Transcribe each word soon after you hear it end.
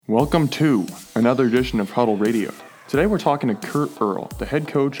Welcome to another edition of Huddle Radio. Today we're talking to Kurt Earl, the head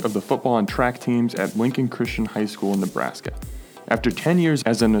coach of the football and track teams at Lincoln Christian High School in Nebraska. After 10 years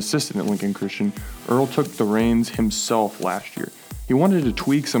as an assistant at Lincoln Christian, Earl took the reins himself last year. He wanted to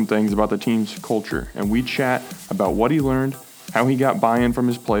tweak some things about the team's culture, and we chat about what he learned, how he got buy-in from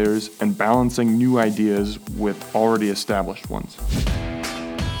his players, and balancing new ideas with already established ones.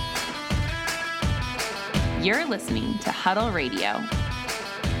 You're listening to Huddle Radio.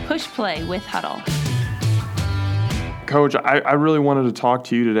 Push play with Huddle. Coach, I really wanted to talk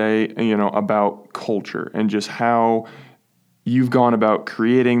to you today, about culture and just how you've gone about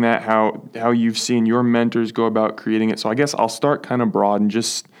creating that, how you've seen your mentors go about creating it. So I guess I'll start kind of broad and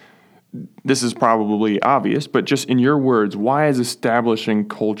just, this is probably obvious, but just in your words, why is establishing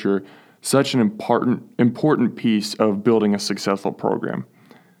culture such an important piece of building a successful program?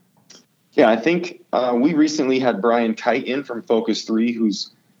 Yeah, I think we recently had Brian Kite in from Focus 3,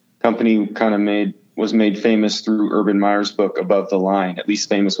 whose company was made famous through Urban Meyer's book Above the Line, at least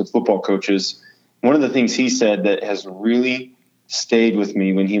famous with football coaches. One of the things he said that has really stayed with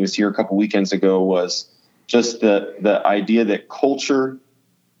me when he was here a couple weekends ago was just the idea that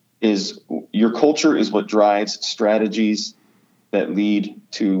your culture is what drives strategies that lead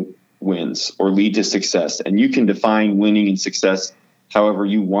to wins or lead to success. And you can define winning and success however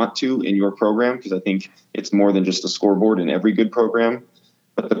you want to in your program, because I think it's more than just a scoreboard in every good program.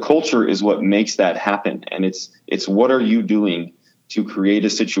 But the culture is what makes that happen. And it's what are you doing to create a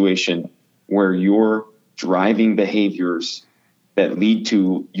situation where you're driving behaviors that lead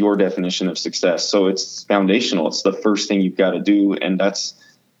to your definition of success. So it's foundational. It's the first thing you've got to do. And that's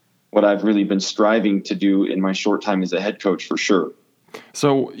what I've really been striving to do in my short time as a head coach, for sure.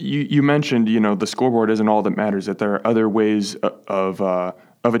 So you mentioned, the scoreboard isn't all that matters, that there are other ways of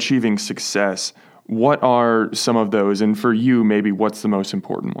achieving success. What are some of those? And for you, maybe what's the most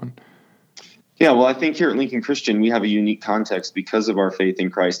important one? Yeah, well, I think here at Lincoln Christian, we have a unique context because of our faith in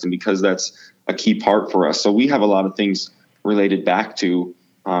Christ and because that's a key part for us. So we have a lot of things related back to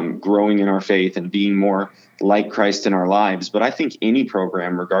growing in our faith and being more like Christ in our lives. But I think any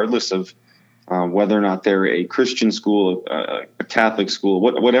program, regardless of whether or not they're a Christian school, a Catholic school,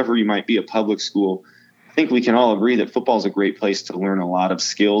 whatever you might be, a public school, I think we can all agree that football is a great place to learn a lot of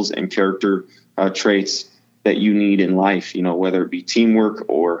skills and character traits that you need in life, whether it be teamwork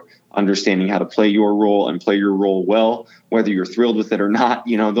or understanding how to play your role and play your role well, whether you're thrilled with it or not,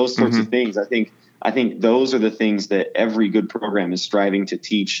 those sorts of things. I think those are the things that every good program is striving to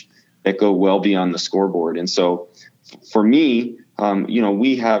teach that go well beyond the scoreboard. And so for me,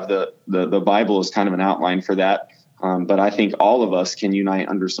 we have the Bible as kind of an outline for that. But I think all of us can unite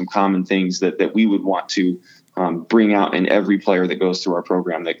under some common things that we would want to bring out in every player that goes through our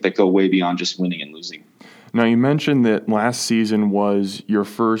program that go way beyond just winning and losing. Now, you mentioned that last season was your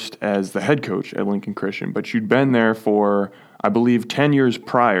first as the head coach at Lincoln Christian, but you'd been there for, I believe, 10 years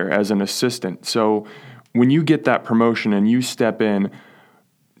prior as an assistant. So when you get that promotion and you step in,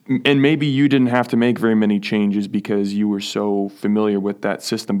 and maybe you didn't have to make very many changes because you were so familiar with that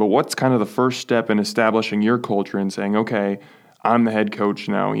system, but what's kind of the first step in establishing your culture and saying, okay, I'm the head coach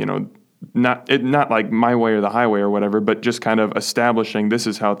now, not like my way or the highway or whatever, but just kind of establishing this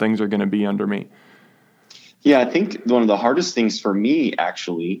is how things are going to be under me? Yeah, I think one of the hardest things for me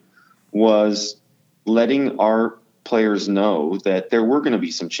actually was letting our players know that there were going to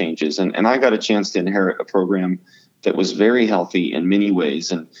be some changes. And I got a chance to inherit a program that was very healthy in many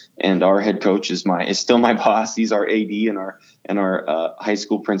ways. And our head coach is still my boss. He's our AD and our high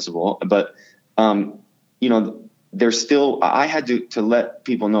school principal. But, there's still, I had to let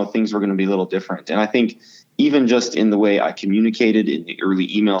people know things were going to be a little different. And I think even just in the way I communicated in the early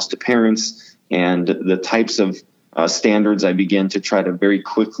emails to parents and the types of standards I began to try to very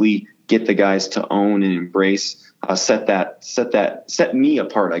quickly get the guys to own and embrace, set me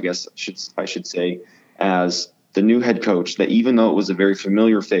apart, I guess I should say, as the new head coach, that even though it was a very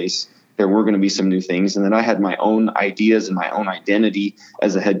familiar face, there were going to be some new things. And then I had my own ideas and my own identity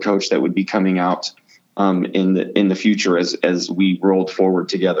as a head coach that would be coming out in the future as we rolled forward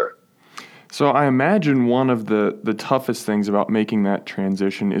together. So I imagine one of the toughest things about making that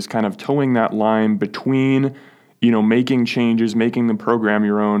transition is kind of towing that line between, making changes, making the program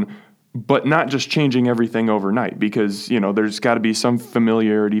your own, but not just changing everything overnight, because, there's got to be some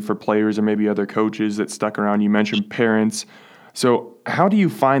familiarity for players or maybe other coaches that stuck around. You mentioned parents. So how do you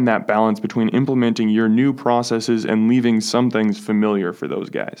find that balance between implementing your new processes and leaving some things familiar for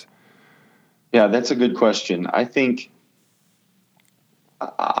those guys? Yeah, that's a good question. I think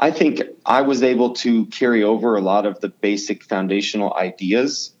I was able to carry over a lot of the basic foundational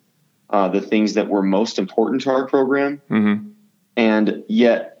ideas, the things that were most important to our program. Mm-hmm. And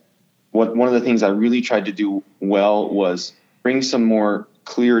yet one of the things I really tried to do well was bring some more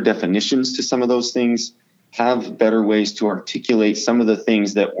clear definitions to some of those things, have better ways to articulate some of the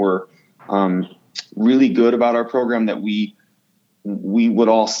things that were really good about our program that we would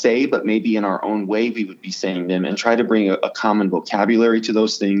all say, but maybe in our own way we would be saying them, and try to bring a common vocabulary to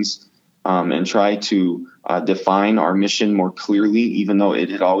those things, and try to define our mission more clearly, even though it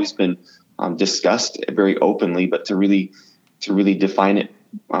had always been discussed very openly, but to really define it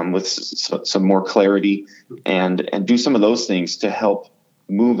with some more clarity and do some of those things to help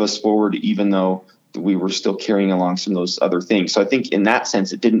move us forward, even though we were still carrying along some of those other things. So I think in that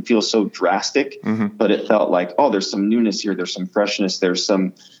sense, it didn't feel so drastic, but it felt like, oh, there's some newness here. There's some freshness. There's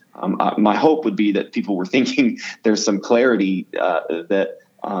some, my hope would be that people were thinking there's some clarity that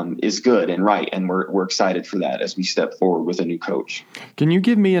is good and right. And we're excited for that as we step forward with a new coach. Can you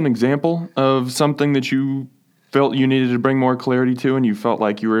give me an example of something that you felt you needed to bring more clarity to, and you felt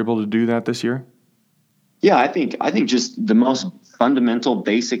like you were able to do that this year? Yeah, I think just the most fundamental,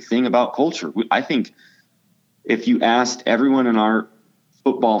 basic thing about culture. I think if you asked everyone in our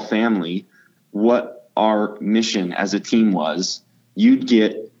football family what our mission as a team was, you'd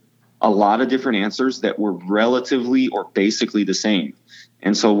get a lot of different answers that were relatively or basically the same.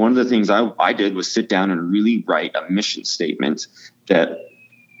 And so one of the things I did was sit down and really write a mission statement that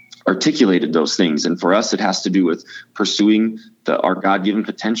articulated those things. And for us, it has to do with pursuing our God-given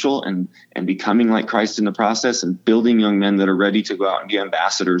potential and becoming like Christ in the process, and building young men that are ready to go out and be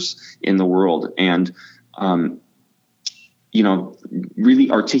ambassadors in the world. And,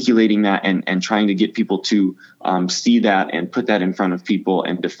 really articulating that and trying to get people to see that and put that in front of people,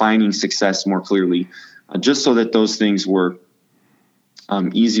 and defining success more clearly, just so that those things were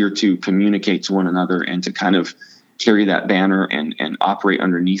easier to communicate to one another and to kind of carry that banner and operate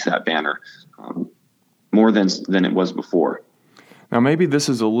underneath that banner more than it was before. Now, maybe this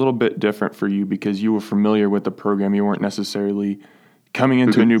is a little bit different for you because you were familiar with the program. You weren't necessarily coming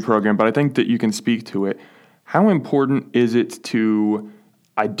into a new program, but I think that you can speak to it. How important is it to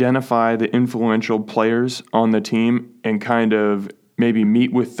identify the influential players on the team and kind of maybe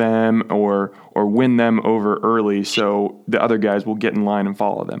meet with them or win them over early so the other guys will get in line and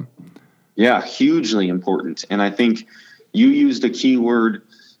follow them? Yeah, hugely important. And I think you used a key word.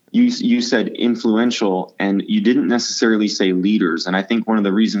 You said influential, and you didn't necessarily say leaders. And I think one of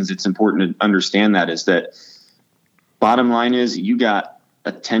the reasons it's important to understand that is that bottom line is you got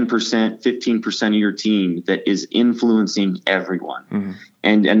a 10%, 15% of your team that is influencing everyone. Mm-hmm.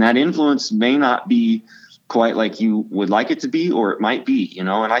 And that influence may not be quite like you would like it to be, or it might be, and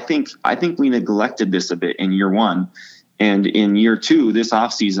I think we neglected this a bit in year one. And in year two, this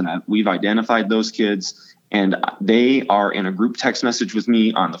offseason, we've identified those kids, and they are in a group text message with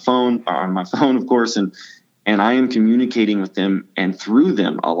me on my phone, of course, and I am communicating with them and through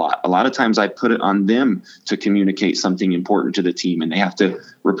them a lot. A lot of times I put it on them to communicate something important to the team, and they have to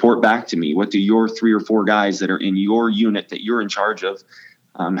report back to me. What do your 3 or 4 guys that are in your unit that you're in charge of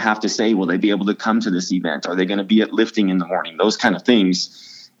have to say? Will they be able to come to this event? Are they going to be at lifting in the morning? Those kind of things.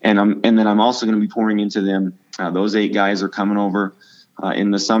 And then I'm also going to be pouring into them. Those 8 guys are coming over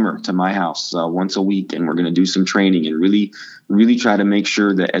in the summer to my house once a week, and we're going to do some training and really, really try to make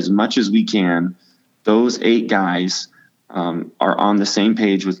sure that as much as we can, those 8 guys are on the same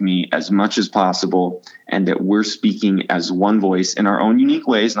page with me as much as possible, and that we're speaking as one voice in our own unique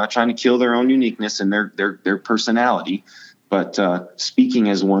ways, not trying to kill their own uniqueness and their personality, but speaking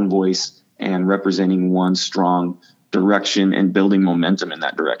as one voice and representing one strong direction and building momentum in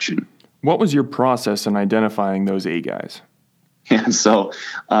that direction. What was your process in identifying those 8 guys? And so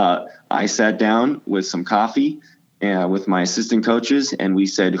I sat down with some coffee with my assistant coaches, and we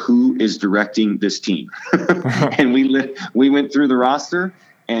said, who is directing this team? And we went through the roster,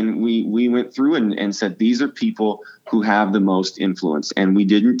 and we went through and said, these are people who have the most influence. And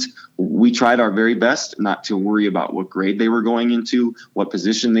we tried our very best not to worry about what grade they were going into, what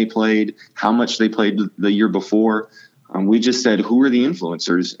position they played, how much they played the year before. We just said, who are the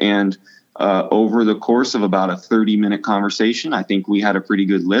influencers? And over the course of about a 30-minute conversation, I think we had a pretty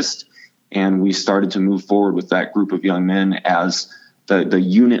good list, and we started to move forward with that group of young men as the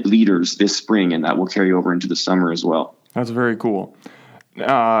unit leaders this spring, and that will carry over into the summer as well. That's very cool.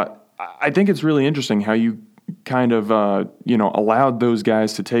 I think it's really interesting how you kind of, allowed those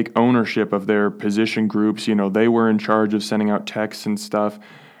guys to take ownership of their position groups. They were in charge of sending out texts and stuff.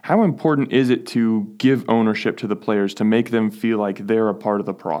 How important is it to give ownership to the players to make them feel like they're a part of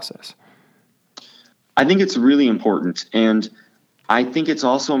the process? I think it's really important. And I think it's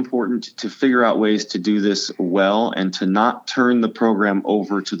also important to figure out ways to do this well and to not turn the program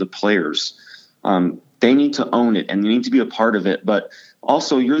over to the players. they need to own it and they need to be a part of it. But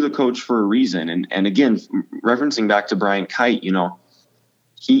also, you're the coach for a reason. And again, referencing back to Brian Kite,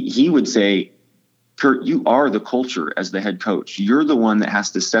 he would say, Kurt, you are the culture as the head coach. You're the one that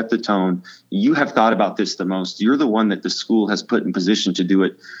has to set the tone. You have thought about this the most. You're the one that the school has put in position to do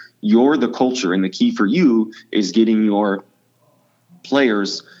it. You're the culture. And the key for you is getting your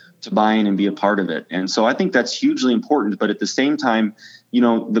players to buy in and be a part of it. And so I think that's hugely important. But at the same time,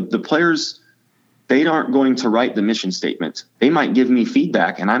 the players, they aren't going to write the mission statement. They might give me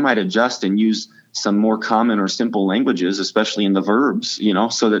feedback and I might adjust and use some more common or simple languages, especially in the verbs,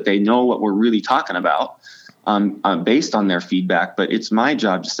 so that they know what we're really talking about based on their feedback. But it's my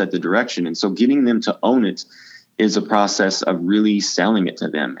job to set the direction. And so getting them to own it is a process of really selling it to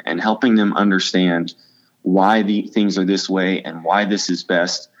them and helping them understand why the things are this way and why this is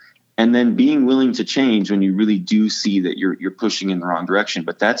best. And then being willing to change when you really do see that you're pushing in the wrong direction.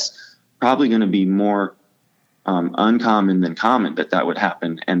 But that's probably going to be more uncommon than common that would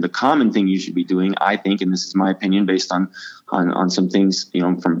happen. And the common thing you should be doing, I think, and this is my opinion based on some things,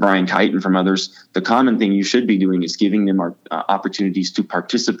 from Brian Kite and from others, the common thing you should be doing is giving them opportunities to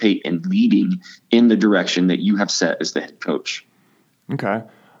participate in leading in the direction that you have set as the head coach. Okay.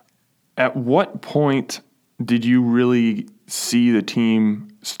 At what point did you really see the team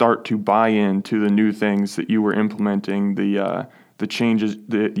start to buy into the new things that you were implementing, the changes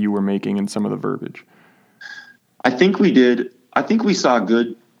that you were making in some of the verbiage? I think we did. I think we saw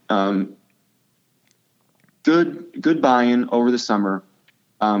good buy-in over the summer.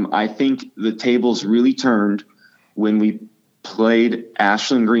 I think the tables really turned when we played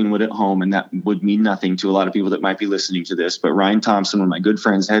Ashland Greenwood at home, and that would mean nothing to a lot of people that might be listening to this. But Ryan Thompson, one of my good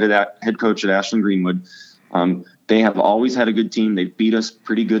friends, head coach at Ashland Greenwood, they have always had a good team. They beat us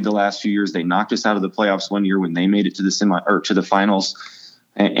pretty good the last few years. They knocked us out of the playoffs one year when they made it to the finals.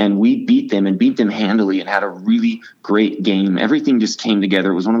 And we beat them handily and had a really great game. Everything just came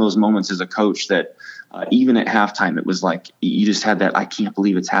together. It was one of those moments as a coach that even at halftime, it was like you just had that, I can't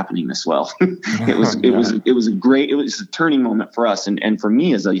believe it's happening this well. It was a turning moment for us. And for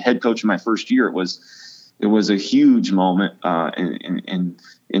me as a head coach in my first year, it was a huge moment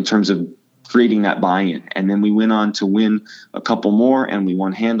in terms of creating that buy-in. And then we went on to win a couple more, and we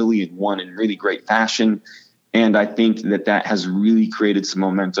won handily and won in really great fashion. And I think that has really created some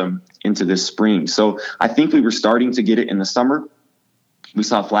momentum into this spring. So I think we were starting to get it in the summer. We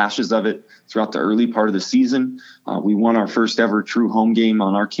saw flashes of it throughout the early part of the season. We won our first ever true home game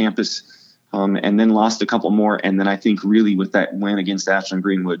on our campus, and then lost a couple more. And then I think really with that win against Ashland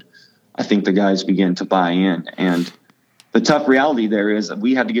Greenwood, I think the guys began to buy in. And the tough reality there is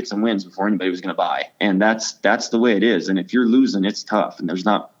we had to get some wins before anybody was going to buy. And that's the way it is. And if you're losing, it's tough. And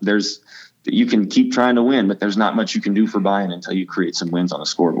you can keep trying to win, but there's not much you can do for buy-in until you create some wins on the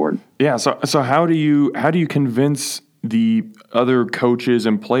scoreboard. Yeah. So how do you convince the other coaches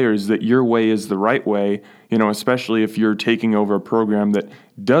and players that your way is the right way? Especially if you're taking over a program that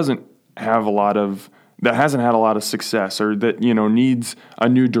hasn't had a lot of success, or that needs a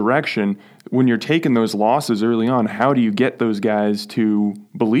new direction. When you're taking those losses early on, how do you get those guys to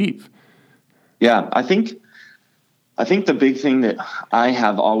believe? Yeah, I think the big thing that I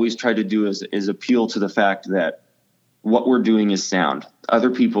have always tried to do is appeal to the fact that what we're doing is sound.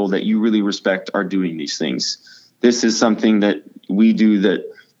 Other people that you really respect are doing these things. This is something that we do that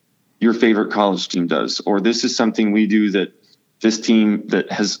your favorite college team does, or this is something we do that this team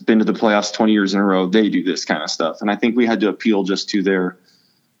that has been to the playoffs 20 years in a row, they do this kind of stuff. And I think we had to appeal just to their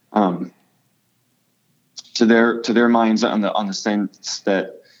minds on the sense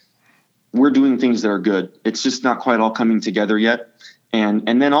that we're doing things that are good. It's just not quite all coming together yet.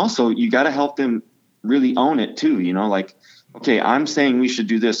 And then also you got to help them really own it too. Okay, I'm saying we should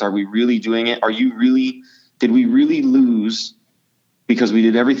do this. Are we really doing it? Did we really lose because we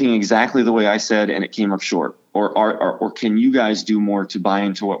did everything exactly the way I said and it came up short? Or can you guys do more to buy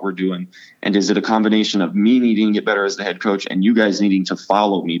into what we're doing? And is it a combination of me needing to get better as the head coach and you guys needing to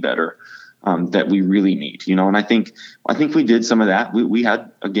follow me better? That we really need, and I think we did some of that. We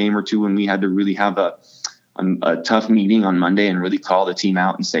had a game or two when we had to really have a tough meeting on Monday and really call the team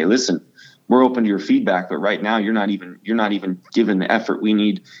out and say, listen, we're open to your feedback, but right now you're not even given the effort we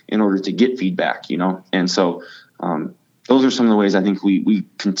need in order to get feedback, And so those are some of the ways I think we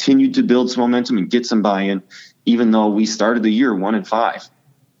continued to build some momentum and get some buy-in, even though we started the year 1-5.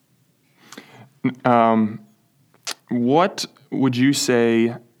 What would you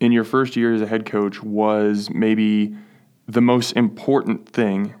say in your first year as a head coach was maybe the most important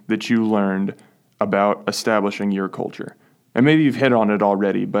thing that you learned about establishing your culture? And maybe you've hit on it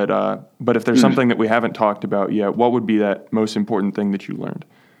already, but if there's something that we haven't talked about yet, what would be that most important thing that you learned?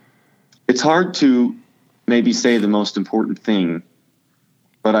 It's hard to maybe say the most important thing,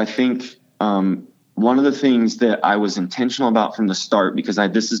 but I think one of the things that I was intentional about from the start, because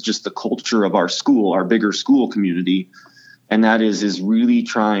this is just the culture of our school, our bigger school community, and that is really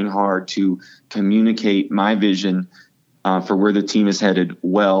trying hard to communicate my vision for where the team is headed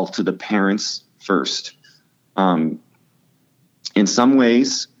well to the parents first. In some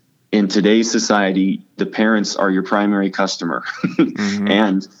ways, in today's society, the parents are your primary customer. Mm-hmm.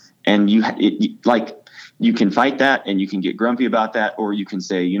 and you can fight that and you can get grumpy about that, or you can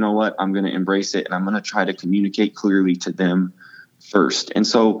say, you know what, I'm going to embrace it and I'm going to try to communicate clearly to them first. And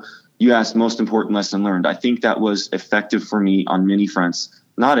so you asked most important lesson learned. I think that was effective for me on many fronts.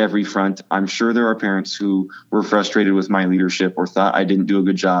 Not every front. I'm sure there are parents who were frustrated with my leadership or thought I didn't do a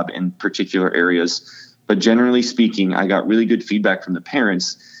good job in particular areas. But generally speaking, I got really good feedback from the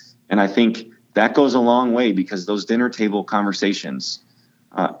parents. And I think that goes a long way, because those dinner table conversations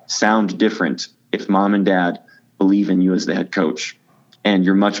sound different if mom and dad believe in you as the head coach. And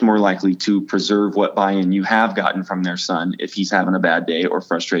you're much more likely to preserve what buy-in you have gotten from their son if he's having a bad day or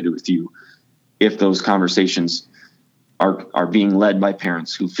frustrated with you, if those conversations are being led by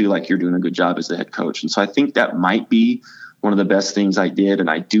parents who feel like you're doing a good job as the head coach. And so I think that might be one of the best things I did. And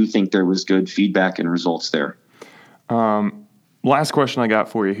I do think there was good feedback and results there. Last question I got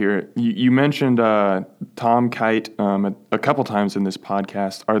for you here. You mentioned Tom Kite a couple times in this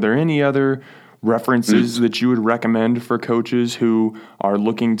podcast. Are there any other references that you would recommend for coaches who are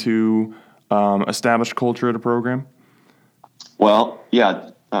looking to establish culture at a program? Well, yeah,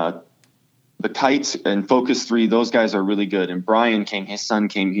 the Kites and Focus 3, those guys are really good. And Brian his son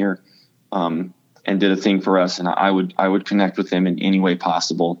came here and did a thing for us, and I would connect with him in any way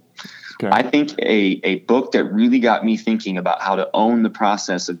possible. Okay. I think a book that really got me thinking about how to own the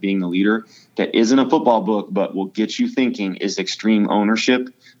process of being the leader, that isn't a football book but will get you thinking, is Extreme Ownership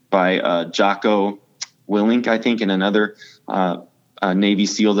by Jocko Willink, I think, and another Navy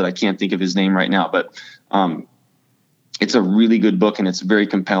SEAL that I can't think of his name right now. But it's a really good book, and it's very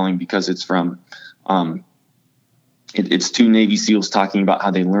compelling because it's from it's two Navy SEALs talking about how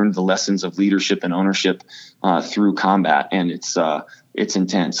they learned the lessons of leadership and ownership through combat, and it's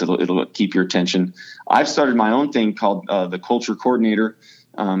intense. It'll keep your attention. I've started my own thing called the Culture Coordinator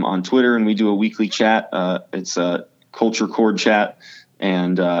on Twitter, and we do a weekly chat. It's a Culture Cord chat.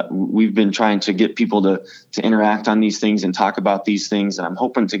 And we've been trying to get people to interact on these things and talk about these things. And I'm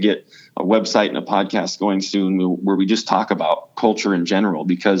hoping to get a website and a podcast going soon where we just talk about culture in general,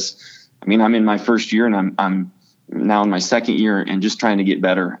 because, I mean, I'm in my first year and I'm now in my second year and just trying to get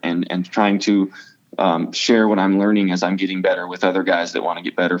better and trying to share what I'm learning as I'm getting better with other guys that want to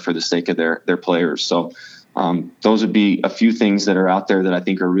get better for the sake of their players. So those would be a few things that are out there that I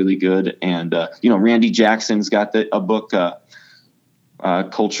think are really good. And, Randy Jackson's got a book,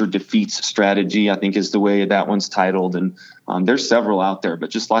 Culture Defeats Strategy, I think is the way that one's titled. And there's several out there, but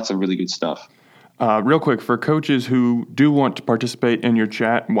just lots of really good stuff. Real quick, for coaches who do want to participate in your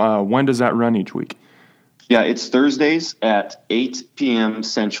chat, when does that run each week? Yeah, it's Thursdays at 8 p.m.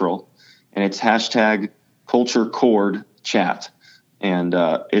 Central, and it's #CultureCord chat. And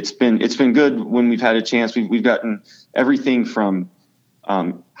it's been good when we've had a chance. We've gotten everything from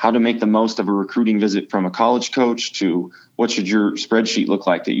how to make the most of a recruiting visit from a college coach to what should your spreadsheet look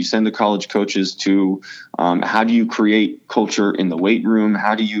like that you send the college coaches to, how do you create culture in the weight room?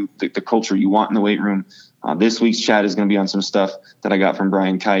 How do you the culture you want in the weight room? This week's chat is going to be on some stuff that I got from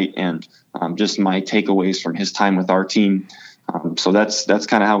Brian Kite and just my takeaways from his time with our team. So that's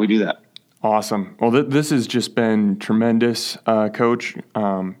kind of how we do that. Awesome. Well, this has just been tremendous, Coach.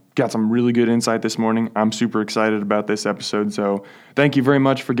 Got some really good insight this morning. I'm super excited about this episode. So thank you very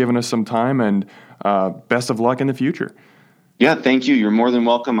much for giving us some time, and best of luck in the future. Yeah, thank you. You're more than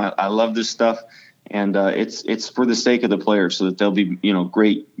welcome. I love this stuff. And it's for the sake of the players so that they'll be,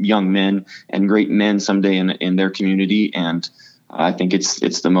 great young men and great men someday in their community. And I think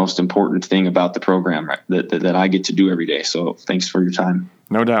it's the most important thing about the program, right, that I get to do every day. So thanks for your time.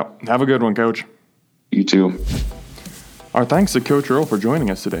 No doubt. Have a good one, Coach. You too. Our thanks to Coach Earl for joining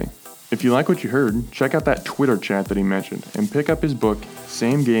us today. If you like what you heard, check out that Twitter chat that he mentioned and pick up his book,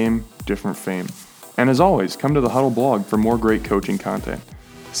 Same Game, Different Fame. And as always, come to the Huddle blog for more great coaching content.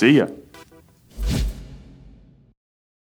 See ya.